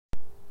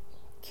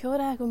Kia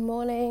ora, good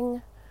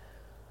morning.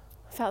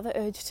 I felt the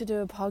urge to do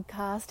a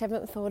podcast.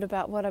 Haven't thought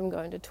about what I'm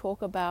going to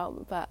talk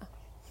about, but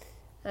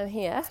I'm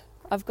here.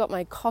 I've got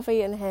my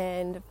coffee in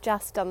hand. I've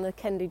just done the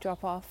kindy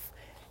drop off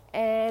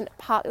and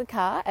parked the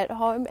car at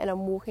home, and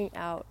I'm walking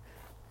out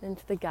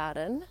into the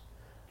garden.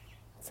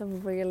 It's a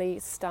really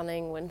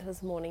stunning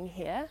winter's morning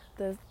here.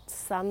 The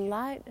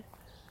sunlight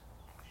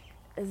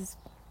is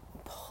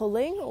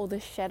pulling all the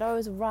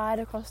shadows right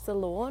across the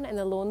lawn, and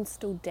the lawn's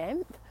still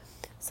damp,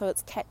 so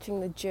it's catching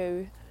the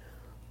dew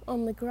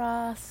on the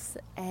grass,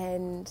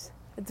 and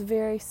it's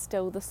very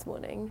still this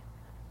morning.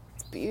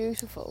 It's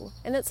beautiful,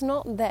 and it's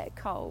not that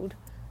cold.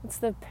 It's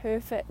the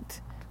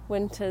perfect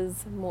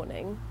winter's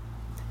morning.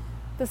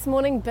 This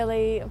morning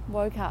Billy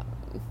woke up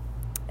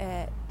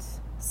at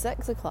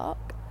 6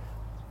 o'clock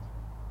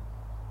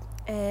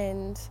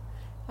and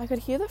I could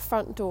hear the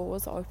front door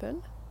was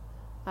open.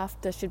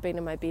 After she'd been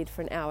in my bed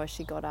for an hour,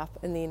 she got up,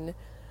 and then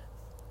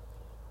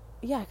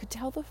I could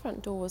tell the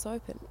front door was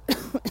open.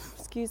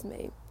 Excuse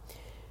me.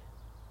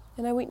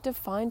 And I went to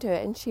find her,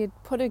 and she had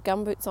put her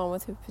gumboots on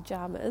with her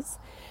pajamas,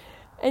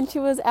 and she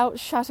was out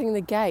shutting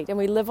the gate. And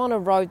we live on a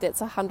road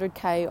that's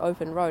 100k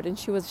open road, and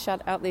she was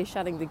out there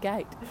shutting the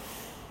gate.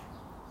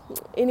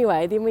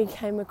 Anyway, then we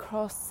came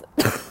across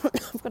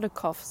I've got a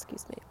cough,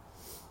 excuse me.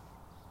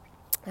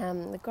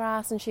 The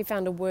grass, and she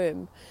found a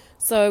worm.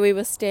 So we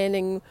were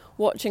standing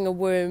watching a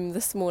worm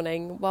this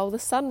morning while the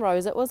sun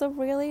rose. It was a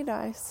really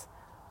nice,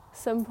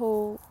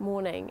 simple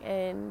morning,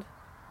 and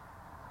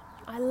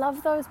I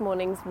love those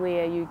mornings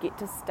where you get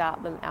to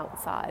start them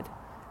outside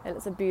and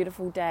it's a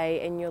beautiful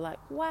day and you're like,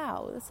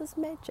 wow, this is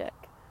magic.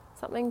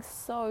 Something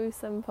so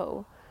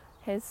simple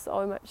has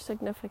so much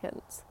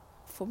significance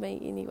for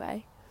me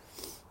anyway.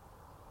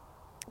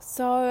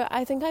 So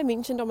I think I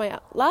mentioned on my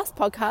last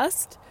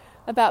podcast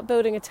about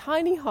building a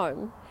tiny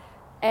home,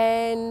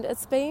 and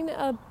it's been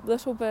a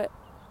little bit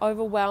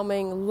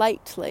overwhelming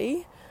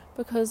lately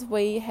because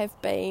we have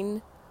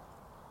been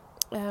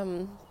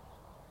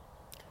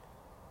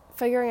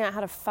figuring out how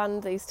to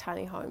fund these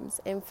tiny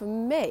homes. And for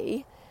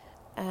me,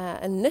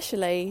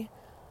 initially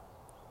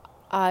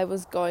I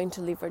was going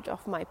to leverage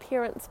off my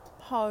parents'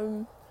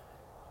 home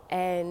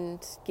and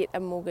get a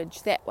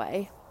mortgage that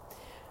way,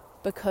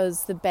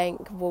 because the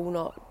bank will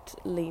not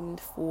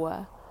lend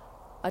for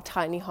a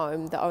tiny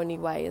home. The only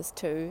way is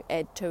to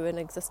add to an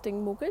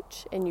existing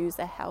mortgage and use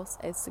a house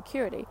as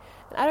security.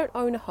 And I don't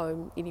own a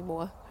home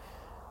anymore.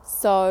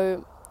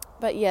 So,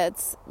 but yeah,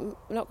 it's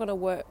not going to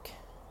work.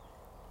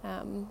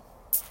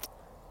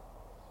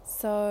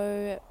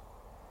 So,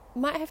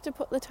 might have to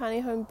put the tiny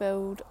home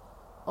build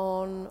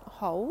on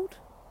hold.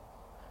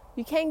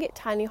 You can get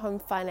tiny home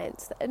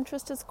finance. The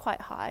interest is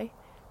quite high,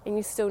 and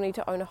you still need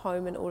to own a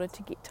home in order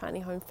to get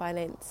tiny home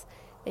finance.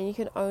 And you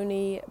can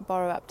only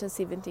borrow up to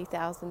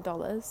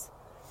 $70,000,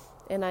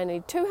 and I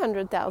need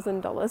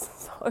 $200,000.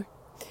 So,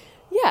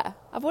 yeah,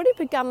 I've already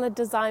begun the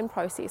design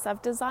process.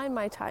 I've designed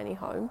my tiny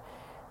home,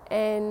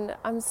 and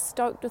I'm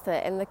stoked with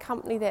it. And the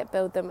company that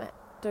build them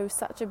do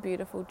such a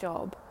beautiful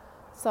job.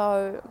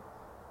 So,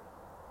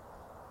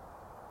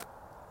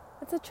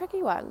 it's a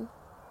tricky one.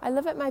 I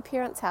live at my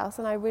parents' house,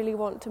 and I really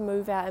want to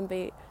move out and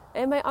be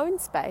in my own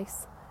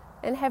space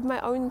and have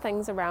my own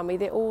things around me.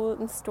 They're all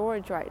in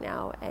storage right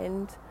now,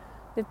 and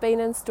they've been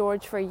in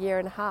storage for 1.5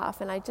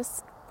 years, and I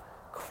just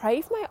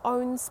crave my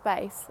own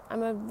space.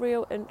 I'm a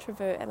real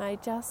introvert, and I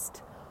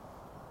just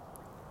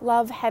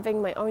love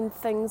having my own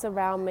things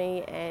around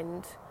me.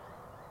 And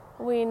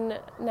when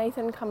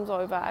Nathan comes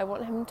over, I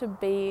want him to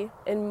be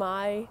in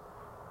my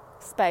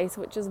space,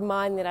 which is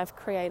mine, that I've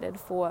created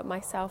for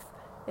myself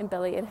and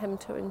Billy and him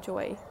to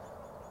enjoy.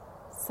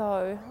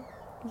 So,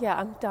 yeah,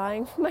 I'm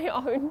dying for my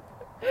own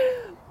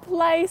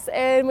place,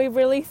 and we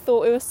really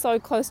thought we were so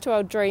close to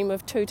our dream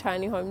of 2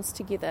 tiny homes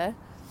together,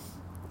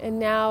 and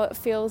now it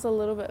feels a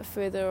little bit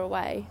further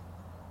away.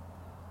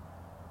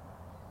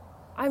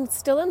 I'm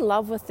still in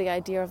love with the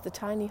idea of the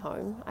tiny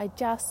home. I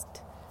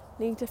just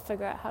need to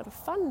figure out how to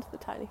fund the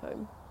tiny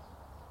home.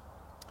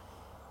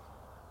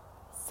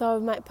 So I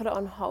might put it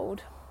on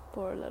hold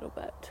for a little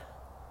bit.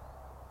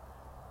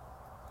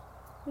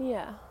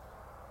 Yeah.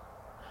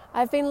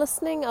 I've been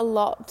listening a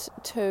lot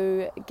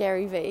to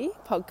Gary Vee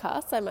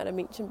podcasts, I might have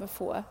mentioned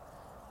before.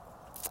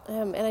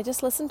 And I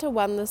just listened to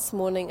one this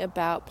morning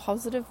about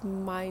positive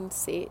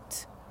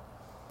mindset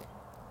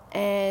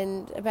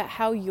and about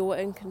how you're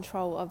in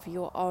control of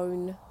your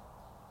own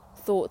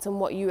thoughts and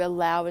what you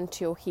allow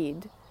into your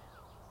head,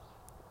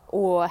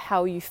 or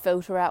how you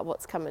filter out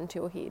what's come into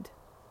your head.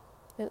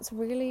 And it's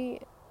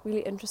really,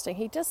 really interesting.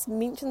 He just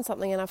mentioned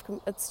something, and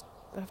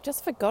I've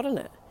just forgotten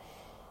it.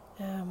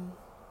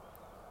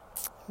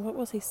 What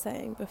was he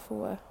saying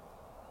before?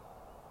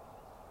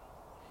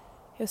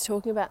 He was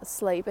talking about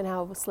sleep and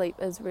how sleep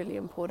is really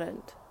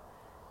important,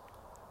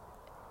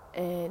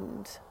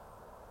 and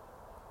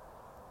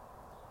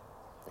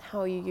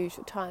how you use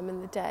your time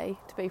in the day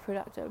to be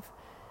productive.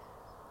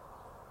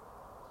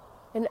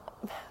 And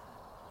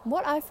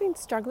what I've been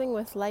struggling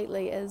with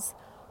lately is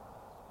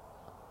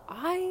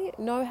I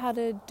know how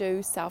to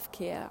do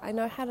self-care. I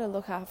know how to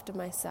look after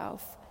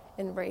myself.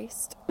 and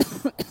rest.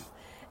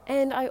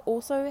 And I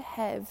also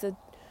have the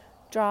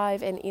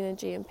drive and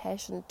energy and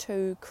passion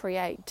to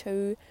create,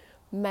 to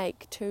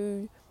make,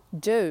 to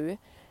do,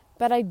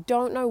 but I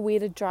don't know where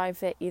to drive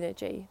that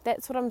energy.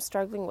 That's what I'm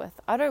struggling with.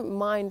 I don't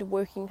mind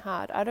working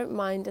hard. I don't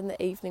mind in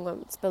the evening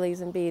once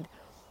Billy's in bed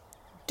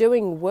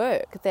doing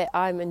work that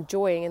I'm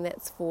enjoying, and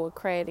that's for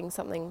creating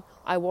something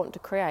I want to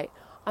create.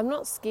 I'm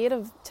not scared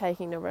of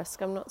taking a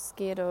risk. I'm not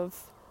scared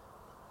of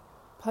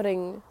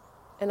putting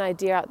an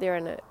idea out there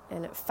and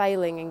it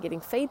failing and getting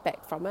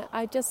feedback from it.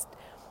 I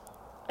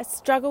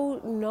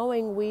struggle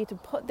knowing where to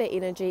put that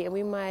energy and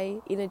where my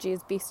energy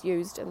is best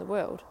used in the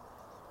world.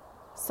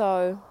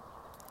 So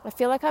I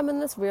feel like I'm in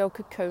this real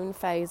cocoon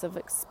phase of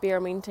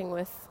experimenting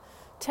with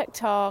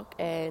TikTok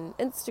and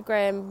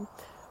Instagram.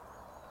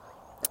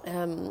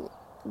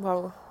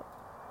 Well,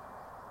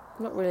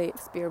 not really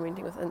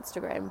experimenting with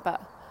Instagram, but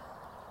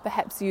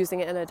perhaps using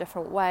it in a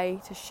different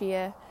way to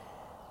share.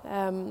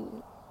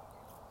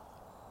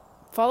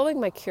 Following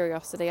my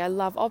curiosity. I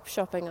love op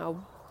shopping.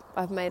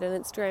 I've made an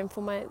Instagram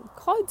for my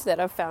clothes that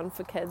I've found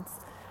for kids.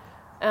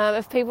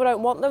 If people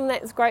don't want them,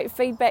 that's great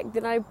feedback.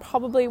 Then I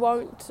probably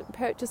won't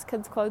purchase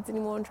kids' clothes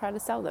anymore and try to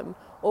sell them.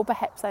 Or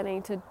perhaps I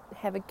need to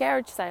have a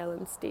garage sale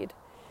instead.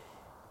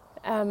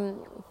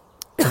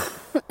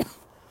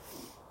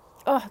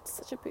 Oh, it's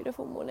such a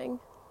beautiful morning.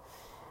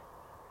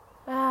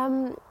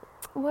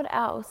 What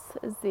else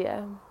is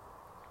there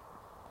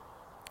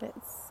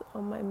that's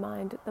on my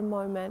mind at the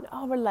moment?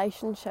 Oh,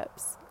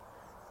 relationships.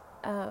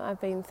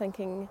 I've been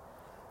thinking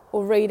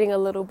or reading a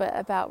little bit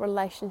about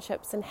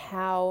relationships and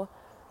how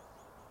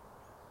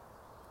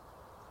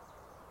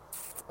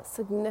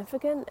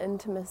significant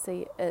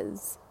intimacy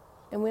is.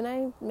 And when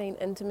I mean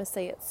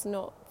intimacy, it's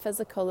not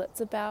physical, it's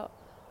about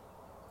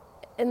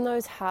in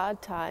those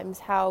hard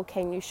times, how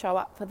can you show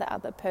up for the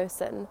other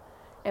person,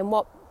 and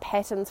what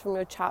patterns from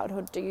your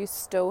childhood do you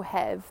still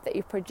have that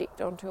you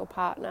project onto your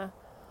partner?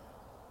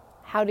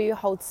 How do you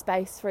hold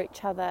space for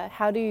each other?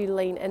 How do you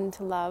lean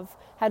into love?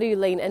 How do you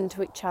lean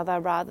into each other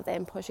rather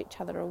than push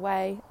each other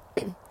away?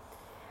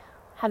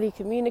 How do you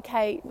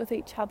communicate with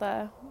each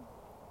other?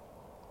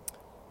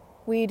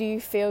 Where do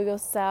you feel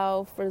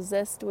yourself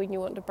resist when you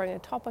want to bring a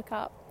topic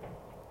up?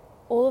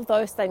 All of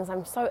those things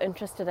I'm so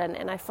interested in,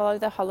 and I follow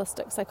the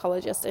holistic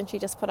psychologist, and she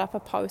just put up a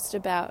post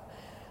about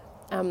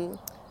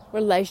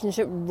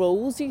relationship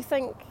rules. You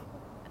think,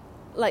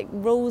 like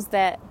rules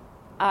that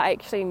are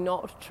actually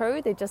not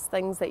true, they're just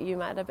things that you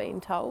might have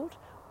been told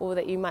or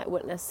that you might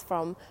witness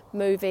from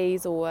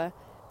movies or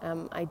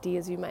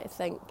ideas you might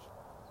think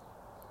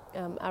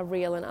are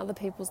real in other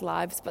people's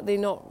lives, but they're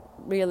not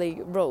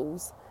really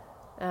rules.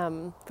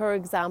 For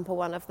example,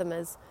 one of them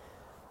is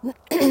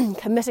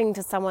committing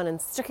to someone and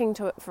sticking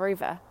to it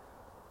forever.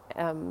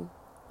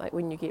 Like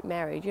when you get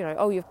married,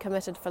 you've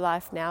committed for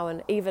life now,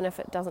 and even if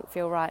it doesn't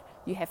feel right,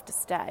 you have to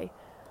stay.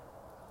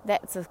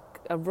 That's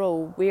a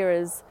rule,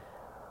 whereas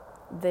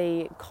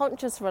the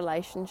conscious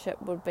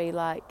relationship would be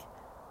like,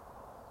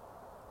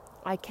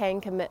 I can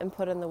commit and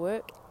put in the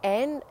work,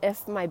 and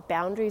if my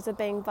boundaries are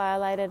being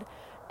violated,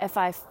 if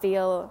I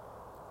feel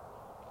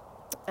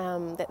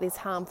that there's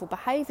harmful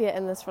behaviour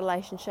in this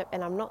relationship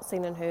and I'm not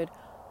seen and heard,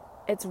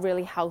 it's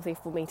really healthy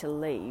for me to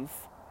leave.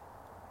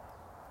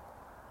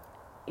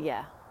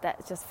 Yeah,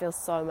 that just feels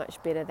so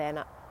much better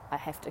than I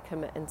have to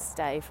commit and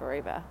stay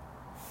forever.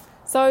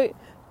 So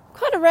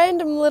quite a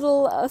random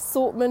little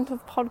assortment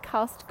of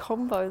podcast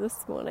combo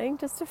this morning.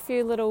 Just a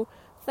few little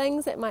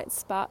things that might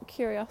spark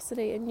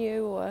curiosity in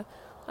you or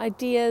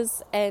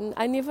ideas. And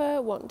I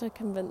never want to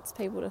convince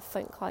people to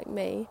think like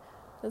me.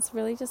 It's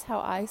really just how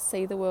I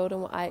see the world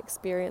and what I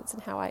experience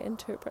and how I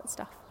interpret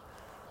stuff.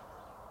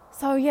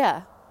 So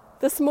yeah,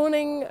 this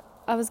morning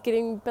I was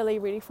getting Billy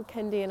ready for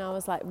kindy and I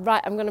was like, right,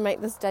 I'm going to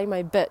make this day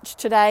my bitch.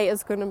 Today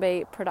is going to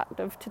be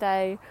productive.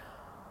 Today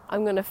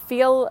I'm going to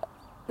feel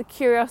the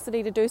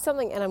curiosity to do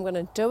something and I'm going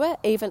to do it.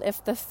 Even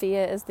if the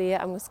fear is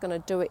there, I'm just going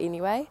to do it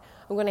anyway.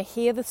 I'm going to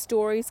hear the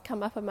stories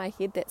come up in my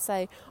head that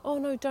say, oh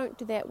no, don't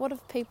do that. What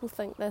if people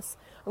think this?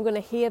 I'm going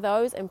to hear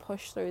those and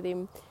push through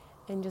them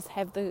and just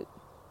have the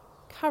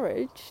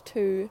courage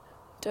to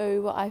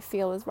do what I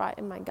feel is right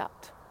in my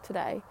gut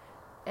today.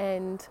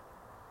 And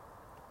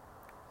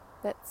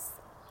that's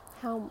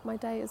how my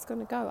day is going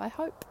to go, I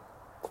hope.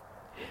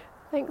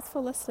 Thanks for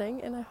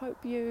listening, and I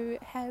hope you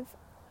have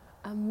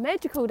a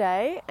magical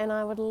day, and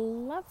I would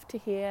love to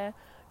hear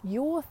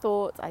your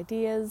thoughts,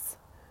 ideas,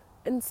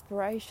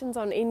 inspirations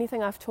on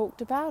anything I've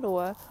talked about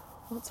or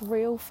what's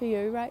real for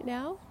you right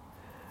now.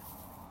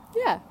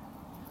 Yeah.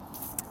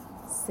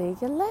 See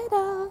you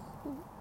later.